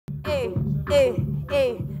Hey, hey,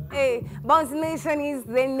 hey, hey. Bounce Nation is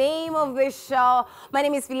the name of the show. My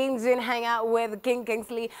name is Feline Jin, hang out with King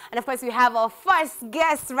Kingsley. And of course, we have our first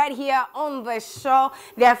guest right here on the show.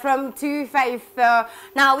 They're from 254.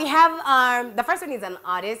 Now, we have, the first one is an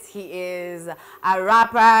artist. He is a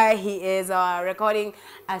rapper. He is a recording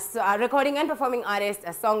and performing artist,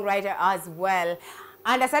 a songwriter as well.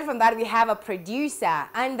 And aside from that, we have a producer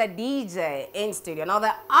and a DJ in studio. Now,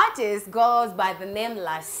 the artist goes by the name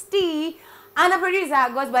Lastii, and the producer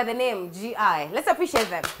goes by the name G.I. Let's appreciate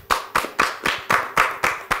them.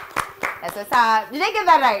 That's what's up. Did I get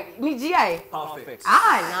that right? Me G.I.? Perfect.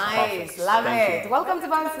 Ah, nice. Perfect. Love Thank it. Welcome to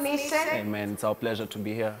Bounce Nation. Amen. It's our pleasure to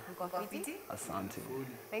be here. Asante.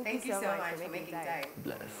 Thank you so much for making time.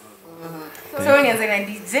 Bless. So nianze na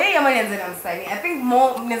DJ ama nianze na msanii? I think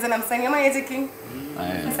more nianze na msanii ama nianze King?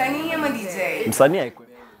 Msanii ama DJ? Msanii haiko.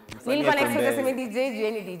 Nilikuwa na expect kusema DJ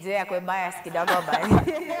juu ni DJ akwe bias kidogo basi.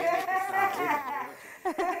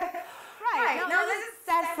 Right, now let's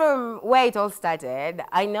start from where it all started.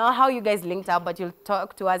 I know how you guys linked up, but you'll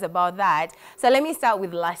talk to us about that. So let me start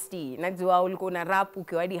with Lastii. Najua ulikuwa na rap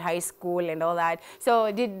ukiwa hadi high school and all that.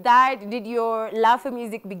 So did your love for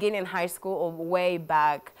music begin in high school or way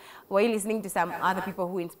back? Were you listening to some other people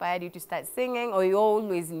who inspired you to start singing, or you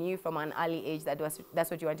always knew from an early age that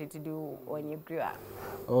that's what you wanted to do when you grew up?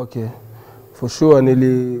 Okay, for sure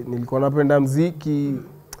nilikuwa napenda muziki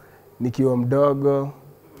nikiwa mdogo,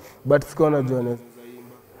 but sikuwa najua naweza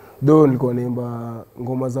imba. Though nilikuwa naimba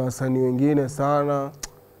ngoma za wasanii wengine sana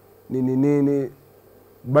nini,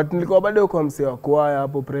 but nilikuwa bado kwa msee wa kwaya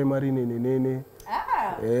hapo primary nini.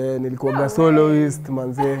 Nilikuwa soloist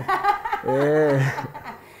manze.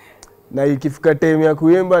 Na ikifika time ya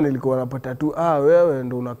kuimba nilikuwa napata tu wewe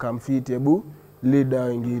ndo unakaa mfiti, hebu leader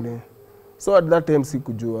wengine. So at that time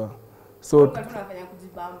sikujua. So tunafanya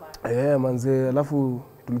kujibamba. Manze, alafu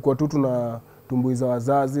tulikuwa tu tunatumbuiza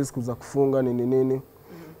wazazi siku za kufunga nini.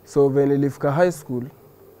 So when nilifika high school,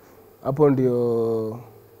 hapo ndio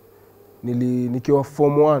nikiwa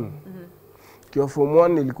form 1. Nikiwa form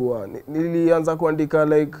 1 nilianza kuandika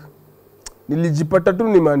like nilijipata tu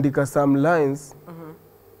nimeandika some lines.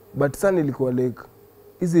 But sana nilikuwa like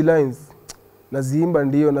hizi lines naziimba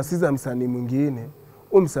ndio na si za msanii mwingine.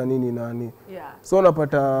 Msanii ni nani? So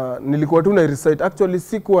unapata nilikuwa tu na recite. Actually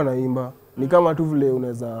sikuwa naimba. Ni kama tu vile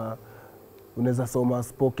unaweza soma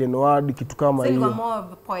spoken word kitu kama hiyo. So ilikuwa more of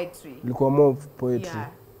poetry. Ilikuwa more of poetry.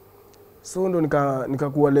 So ndo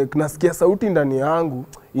nikakuwa like nasikia sauti ndani yangu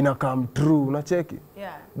ina come true, unacheki?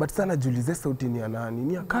 But sana najiuliza sauti ni ya nani?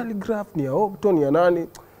 Ni ya calligraph, ni ya octo, ni ya nani?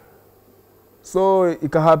 So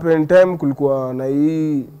ika happen time kulikuwa na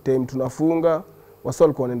hii time tunafunga, wasa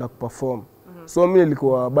walikuwa wanaenda kuperform. So mimi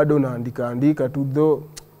nilikuwa bado naandika tu though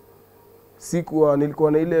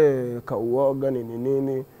nilikuwa na ile kauoga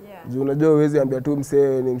nini. Juu unajua huwezi ambia tu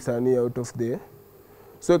msee ni msanii out of the.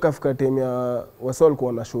 So ikafika time ya wasa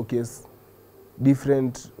walikuwa na showcase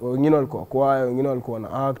different, wengine walikuwa kwaya, wengine walikuwa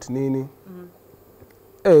na act nini.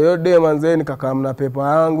 Yo day manze nikakaa na paper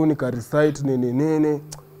yangu nika recite nini.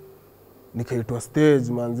 Nikaitwa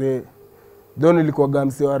stage manze. Though nilikuwa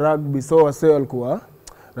gamsi wa rugby, so wase walikuwa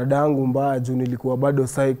rada yangu mbaya juu nilikuwa bado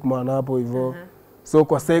psych man hapo hivyo. So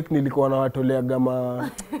kwa psych nilikuwa nawatolea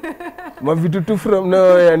vitu tu from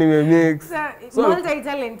nowhere nimemix. So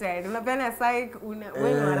multi-talented. Unapenda psych,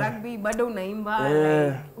 wewe wa rugby, bado unaimba,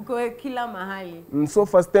 like, uko kila mahali. So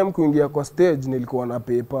first time kuingia kwa stage nilikuwa na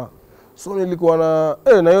paper. So nilikuwa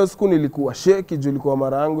na hiyo siku nilikuwa shake juu ilikuwa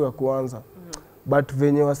mara yangu ya kwanza. But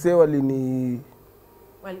venye wase walini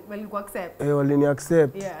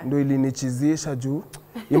accept ndio ilinichizisha juu.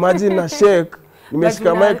 Imagine na shake,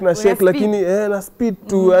 nimeshika mic na shake lakini na speed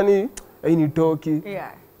tu yani hainitoki.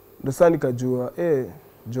 Ndio sana nikajua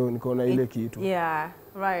jo nikaona ile kitu.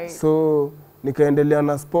 So nikaendelea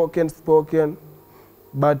na spoken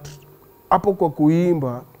but hapo kwa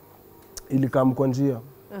kuimba ilikam kwa njia.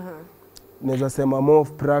 Naweza sema more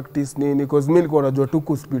of practice nini because mimi nilikuwa najua tu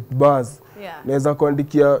ku spit bars. Naweza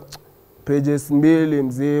kuandikia pages 2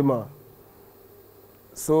 mzima.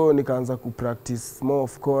 So nikaanza ku practice more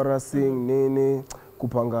of chorusing nini,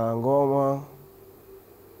 kupanga ngoma.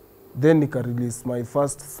 Then nika release my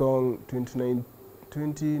first song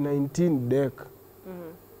 2019 deck.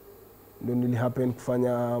 Ndio nilihappen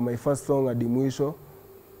kufanya my first song hadi mwisho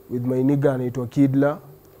with my nigga anaitwa Kidla.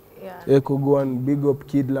 Go on, big up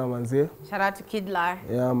Kidla manze. Shout out to Kidla.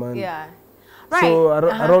 Man. So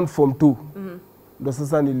around form 2. Ndo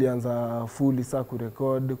sasa nilianza fully saa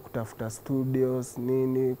kurecord, kutafuta studios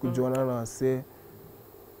nini, kujuana na wase.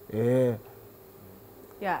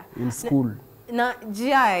 In school. Now,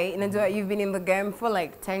 GI, you've been in the game for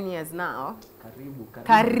like 10 years now.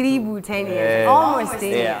 Karibu 10 years, almost 10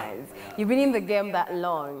 years. You've been in the game that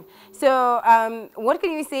long. So, what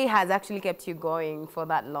can you say has actually kept you going for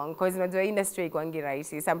that long? Because in the industry,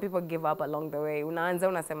 some people give up along the way. Unaanza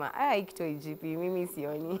unasema, ikitoi GP, mimi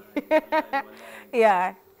sioni.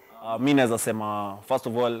 Yeah. Mimi naweza sema, first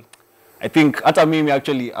of all, I think hata mimi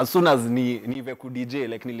actually as soon as nive ku DJ,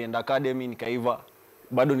 like nilienda academy nikaiva,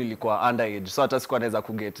 bado nilikuwa underage, so hata sikuwa naweza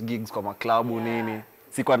ku get gigs kwa maklabu nini,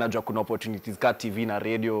 sikuwa najua kuna opportunities ka TV na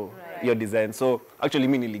radio hiyo design, so actually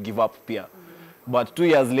mimi nili give up pia. But 2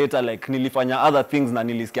 years later, like nilifanya other things na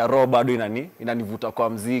nilisikia raw bado inanivuta kwa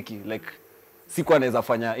muziki, like sikuwa naweza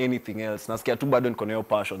fanya anything else, nasikia tu bado niko na hiyo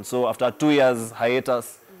passion. So after 2 years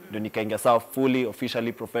hiatus ndio nikaingia sawa fully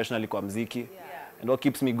officially professionally kwa muziki. And what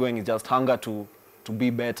keeps me going is just hunger to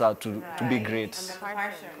be better, to be great. And the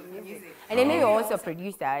passion for music. And I know you're also a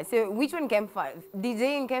producer. So which one came first?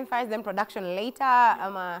 DJing came first, then production later?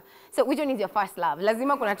 So which one is your first love?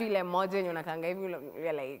 Lazima kuna tu ile moja yenye unakanga hivi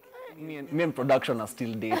you're like me and production are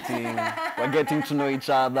still dating. We're getting to know each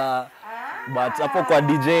other. But hapo kwa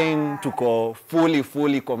DJing tuko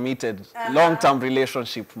fully committed. Long-term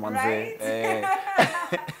relationship, manze.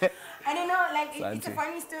 And you know, like it's a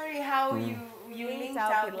funny story how you linked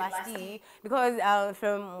up with Lastii, because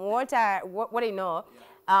from what I know,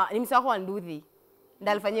 ni msako wa Nduthi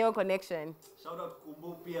ndio alifanya hiyo connection. Shout out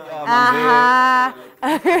Kumbu pia.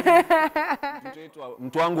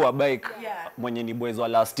 Mtu wangu wa bike mwenye ni boys wa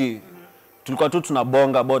Lastii. Tulikuwa tu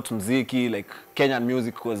tunabonga about muziki, like Kenyan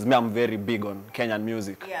music, because me I'm very big on Kenyan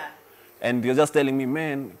music. Yeah. And you're just telling me,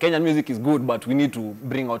 man, Kenyan music is good, but we need to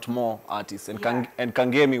bring out more artists. And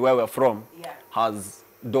Kangemi, where we're from, has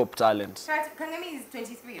dope talent. Kangemi is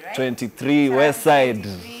 23, right? 23, West Side.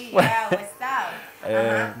 23, yeah, West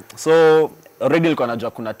Side. So already nilikuwa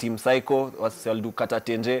najua kuna Team Psycho, walidu kata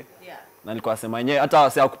tenje. Na nilikuwa sema yenyewe hata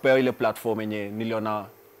wase kupewa ile platform yenye niliona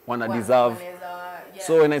wana deserve.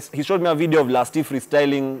 So when he showed me a video of Lastii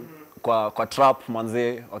freestyling kwa trap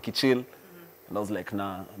manze wakichill. And I was like,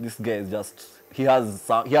 nah, this guy is just, he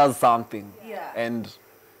has something. Yeah. And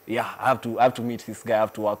yeah, I have to meet this guy, I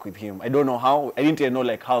have to work with him. I don't know how, I didn't even know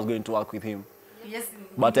like how I was going to work with him. Yes.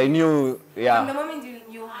 But I knew, yeah. From the moment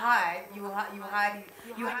you had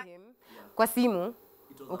him, kwa simu,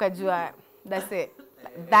 ukajua, that's it.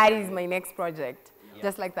 That is my next project. Yeah.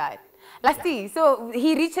 Just like that. Lastii, so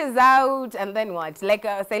he reaches out and then what? Like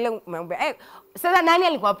Saile umemwambia, sasa nani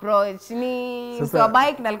alikuwa approach? Ni mtu wa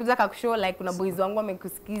bike na alikuja kakushow like kuna boys wangu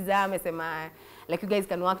wamekusikiza, amesema like you guys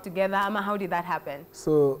can work together, ama how did that happen?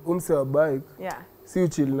 So umse wa bike, si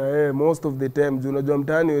uchill na yeye most of the time, juu unajua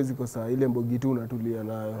mtaani huwezi kosa ile mbogi tu unatulia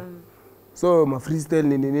nayo. So ma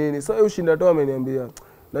freestyle nini. So yeye ushinda tu ameniambia,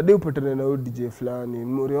 "Nadi upatane na DJ fulani,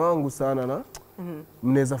 mori wangu sana na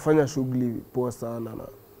mnaweza fanya shughuli poa sana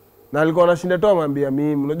na alikuwa anashinda tu amwambia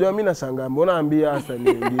mimi, unajua mimi nashangaa mbona ambia hasa ni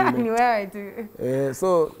wengine." Ni wewe tu.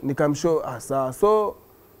 So nikamshow asa. So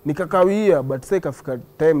nikakawia, but sasa ikafika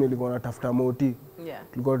time nilikuwa natafuta moti.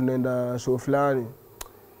 Tulikuwa tunaenda show fulani.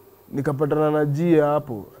 Nikapatana na Jia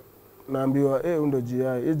hapo. Naambiwa ndo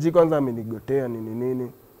Jia. Jia kwanza amenigotea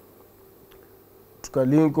nini.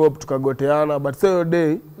 Tukalink up, tukagoteana, but same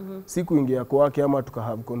day sikuingia kwake ama tuka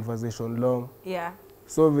have conversation long.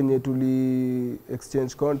 So venye tuli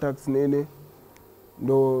exchange contacts nini,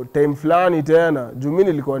 ndo time fulani tena, juu mimi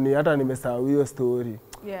nilikuwa hata nimesahau hiyo story.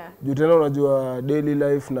 Juu tena unajua daily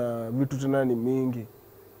life na vitu tena ni mingi.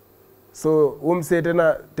 So umse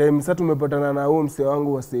tena time sasa tumepatana na umse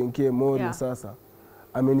wangu wa Senke Mori sasa.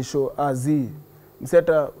 Amenishow azi.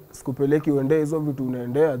 Mseta sikupeleki uende hizo vitu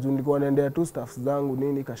unaendea, juu nilikuwa naendea tu staffs zangu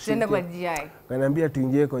nini kashike. Tenda kwa GI. Kaniambia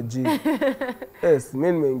tuingie kwa G. Yes,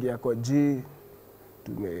 mimi nimeingia kwa G.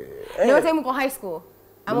 Ni wote mko high school?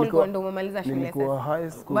 Ama ulikuwa ndo umemaliza shule sasa? Nilikuwa high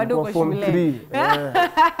school, bado kwa form shule. 3.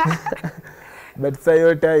 But sa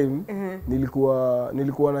hiyo time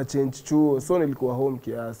nilikuwa na change chuo, so nilikuwa home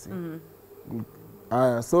kiasi.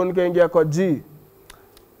 So nikaingia kwa G.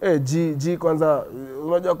 G kwanza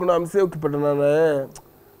unajua kuna msee ukipatana na yeye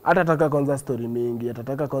atataka kwanza story mingi,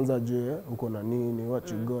 atataka kwanza jue uko na nini,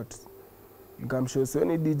 what you got. Nikamshow so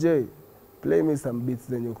ni DJ, play me some beats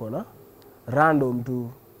zenye uko na random tu.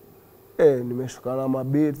 Nimeshuka na ma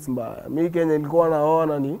beats mbaya. Mimi Kenya nilikuwa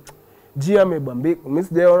naona ni G amebambika. Mimi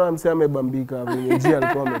sijaona msee amebambika venye G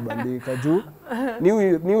alikuwa amebambika juu.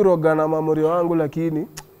 Ni uroga na memory wangu, lakini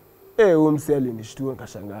huyo msee alinishtua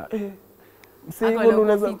nikashangaa. Msee ngo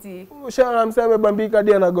unaweza ushaona msee amebambika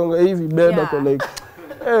hadi anagonga hivi beba kwa like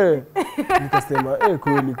nikasema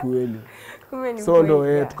kweli. So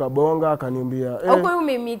ndo tukabonga akaniambia huko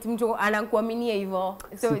umemeet mtu anakuaminia hivyo.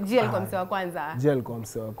 So G alikuwa mse wa kwanza. G alikuwa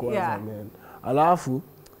mse wa kwanza man. Alafu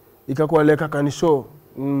ikakuwa leka kanishow.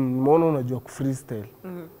 Mbona unajua ku freestyle?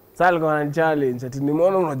 Sasa alikuwa ana challenge ati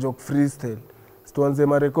nimeona unajua ku freestyle. Tuanze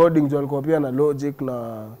ma recording jo alikuwa pia na Logic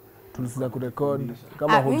na tulisiza ku record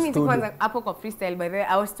kama home studio. Mimi kwanza hapo kwa freestyle by the way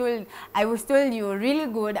I was told you were really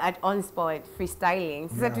good at on spot freestyling.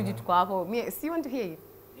 Sasa tuko hapo. Me see want to hear it.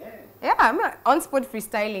 Yeah, I'm on spot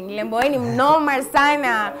freestyling. Lembo ni mnoma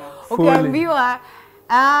sana. Ukiambiwa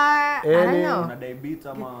I don't know. Unadai beat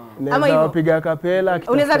ama unaweza piga kapela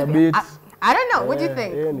kitafika beat. I don't know. What do you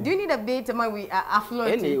think? Do you need a beat ama we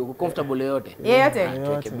float? Any comfortable yote. Yote.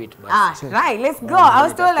 Take a beat basi. Right. Let's go. I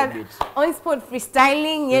was told that on spot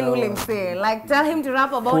freestyling yen ule mse. Like tell him to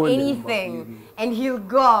rap about anything and he'll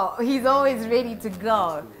go. He's always ready to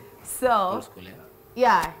go. So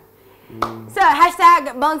yeah. So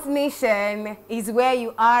hashtag Bounce Nation is where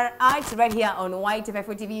you are at right here on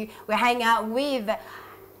Y254 TV. We're hanging out with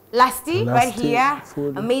Lastii right here,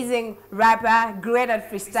 amazing rapper, great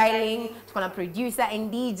at freestyling. Tukona producer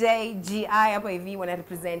and DJ GI hapo hivi wana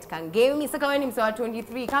represent Kangemi. Sasa kama ni msawa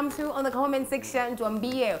 23, come through on the comment section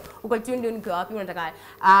tuambie uko tuned in kwa wapi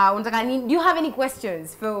unataka nini. Do you have any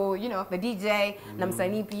questions for the DJ na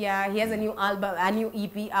msanii pia? He has a new album, a new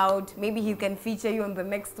EP out. Maybe he can feature you on the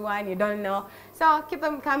next one. You don't know. So keep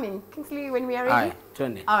them coming. Kingsley, when we are ready.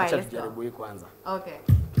 Twende. Alright, let's tujaribu hii kwanza. Okay.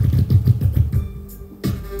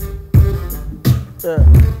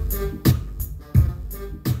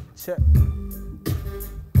 Check.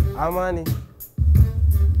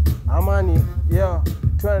 Amani, yo,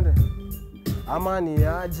 twende. Amani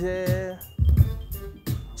aje.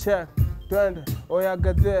 Check, twende. Oya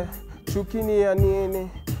gade, chukini ya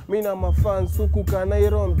nini? Mina mafans huku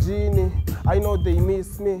Kanairo mjini. I know they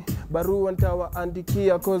miss me. Barua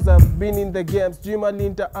nitawaandikia cause I've been in the games. Jima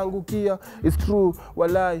nitaangukia. It's true,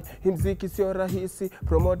 walai. Hii mziki sio rahisi.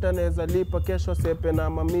 Promoter naweza lipa kesho sepe na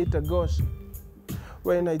mamita gosh.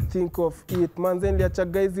 When I think of it, manze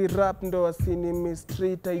niliachaga hizi rap ndo wasini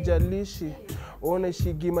mistreat haijalishi.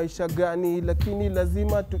 Oneshigi maisha gani lakini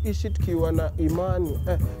lazima tuishi tukiwa na imani.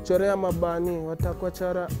 Chorea mabani watakuwa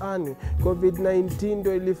charaani. COVID-19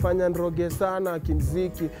 ndo ilifanya nroge sana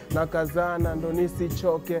kimziki na kazana ndo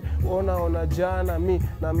nisichoke. Ona jana mi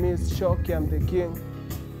na miss shock I'm the king.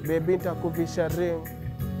 Baby nitakuvisha ring.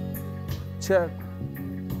 Check.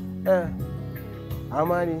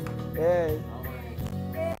 Amani.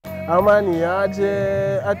 Amani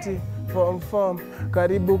aje ati form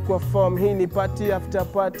karibu kwa form hii ni party after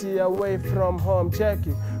party away from home check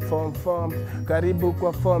it form karibu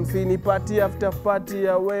kwa form hii ni party after party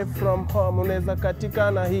away from home unaweza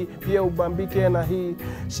katika na hii pia ubambike na hii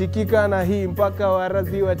shikika na hii mpaka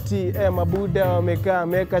warazi wa mabuda wamekaa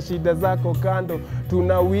meka shida zako kando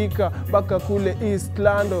tunawika mpaka kule East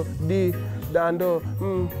Lando dando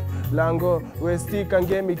Lango, Westi,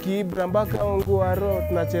 Kangemi, Kibra, mpaka Ongwaro,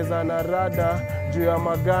 tunacheza na rada, juu ya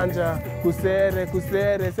maganja,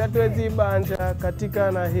 kusere, satuwezi banja,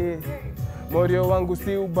 katika na hii, morio wangu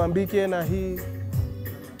si ubambike na hii,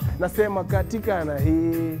 nasema katika na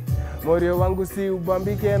hii, morio wangu si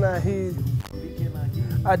ubambike na hii,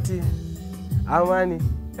 ati, amani,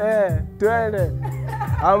 twende,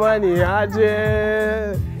 amani aje,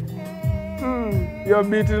 yo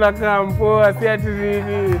biti na kampoa, si ati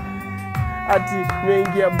nini, ati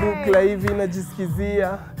mengia bukla hivi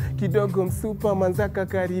najisikizia kidogo msupa manzaka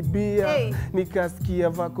karibia nikasikia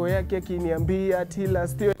vako yake kiniambia ati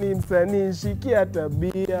Lastii ni msanii shikia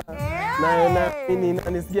tabia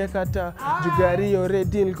na nisikia kata jugari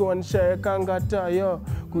already nilikuwa nishaekanga tayo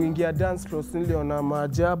kuingia dance floor niliona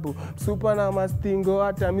maajabu msupa na mastingo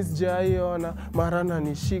hata mimi sijaiona marana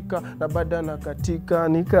nishika na badana katika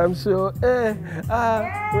nikamsho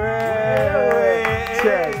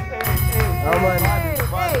check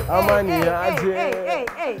Amani aje.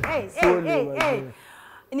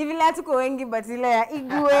 Ni vile tuko wengi but ile ya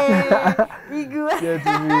igwe.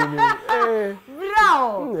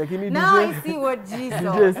 Bro. Now I see what G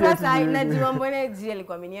saw. Sasa najua mbona G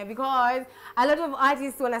alikuwa amenia because a lot of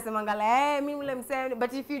artists wanasemanga mimi ule msema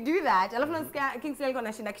but if you do that alafu nasikia Kingsley alikuwa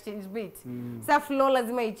anashinda exchange beat. Sasa flow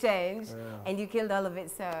lazima i change and you killed all of it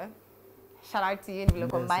so shout out to you vile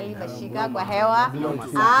kwa mbali bashika kwa hewa.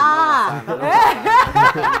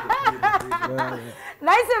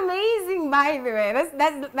 That's amazing by the way.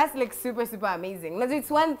 That's like super amazing. Now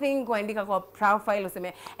it's one thing kuandika kwa profile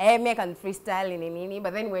useme me I can freestyle nini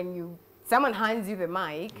but then when someone hands you the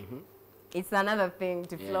mic it's another thing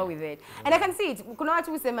to flow with it. And I can see it. Kuna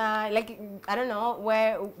watu husema, like, I don't know,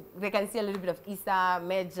 where they can see a little bit of Issa,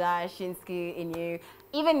 Meja, Shinsky in you.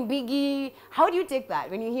 Even Biggie. How do you take that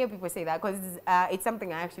when you hear people say that? Because it's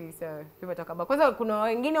something I actually saw people talk about. Because kuna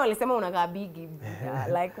wengine walisema unakaa Biggie.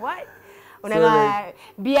 Like, what? Unakaa like,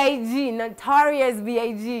 B.I.G., notorious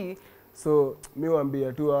B.I.G. So, me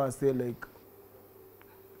wambia tu say like,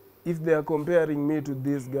 if they are comparing me to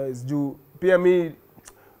these guys, juu pia mi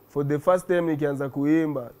for the first time nikianza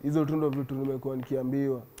kuimba hizo tu ndo vitu nimekuwa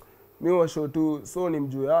nikiambiwa. Mi washo tu so ni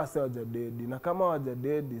mjue hasa wajadedi na kama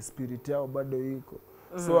wajadedi spirit yao bado iko.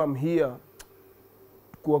 So I'm here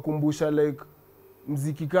kuwakumbusha like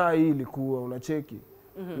mziki kaa hii ilikuwa unacheki.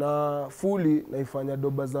 Na fully naifanya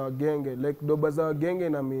doba za wagenge, like doba za wagenge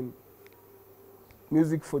na mean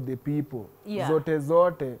music for the people.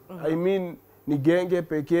 Zote. I mean ni genge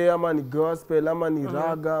pekee ama ni gospel ama ni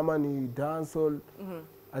raga ama ni dancehall,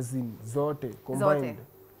 as in zote combined.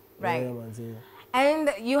 Right. Yeah, and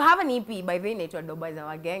you have an EP by the name to Doba za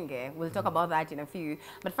Wagenge. We'll talk about that in a few.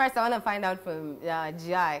 But first, I want to find out from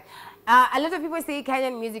GI. A lot of people say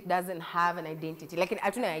Kenyan music doesn't have an identity. Like,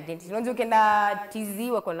 hatuna identity. Unajua ukienda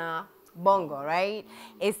TZ wako na bongo, right?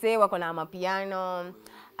 SA wako na amapiano.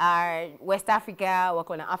 West Africa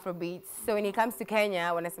wako na Afrobeats. So when it comes to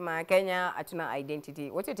Kenya, wanasema Kenya hatuna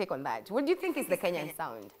identity. What's your take on that? What do you think is the Kenyan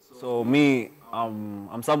sound? So me,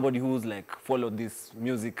 I'm somebody who's like followed this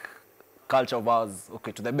music culture of ours,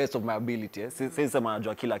 okay, to the best of my ability. Sema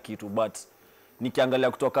najua kila kitu, but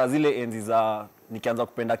nikiangalia kutoka zile enzi za nikianza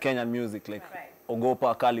kupenda Kenyan music, like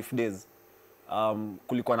Ogopa, Caliph days,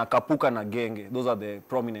 kulikuwa na Kapuka na Genge. Those are the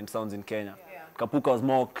prominent sounds in Kenya. Kapuka was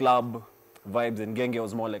more club vibes and Genge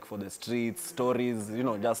was more like for the streets, stories, you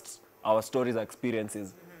know, just our stories, our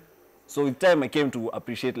experiences. So with time I came to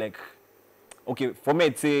appreciate, like, okay, for me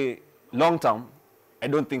I'd say long term, I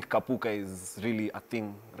don't think Kapuka is really a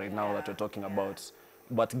thing right now that we're talking about.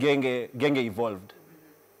 But Genge evolved.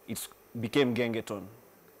 It became Gengeton.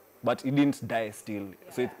 But it didn't die still.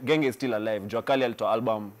 So Genge is still alive. Juakali alitoa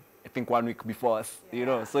album, I think 1 week before us, you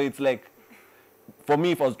know. So it's like, for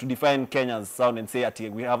me, if I was to define Kenya's sound and say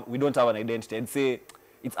we don't have an identity, I'd say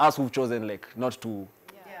it's us who've chosen like not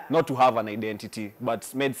to have an identity,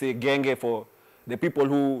 but made say Genge for the people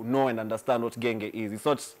who know and understand what Genge is. It's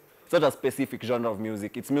not a specific genre of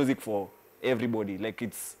music. It's music for everybody. Like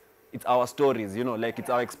it's our stories, you know, like it's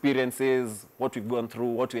our experiences, what we've gone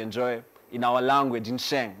through, what we enjoy in our language, in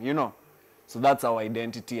Sheng, you know. So that's our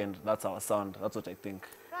identity and that's our sound. That's what I think.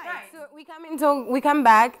 Right. So we come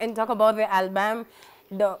back and talk about the album,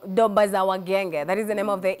 Doba za Wagenge. That is the name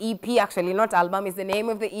of the EP, actually, not album, it's the name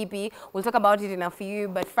of the EP. We'll talk about it in a few,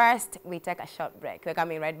 but first, we take a short break. We're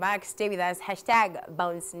coming right back. Stay with us.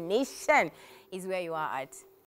 #BounceNation is where you are at.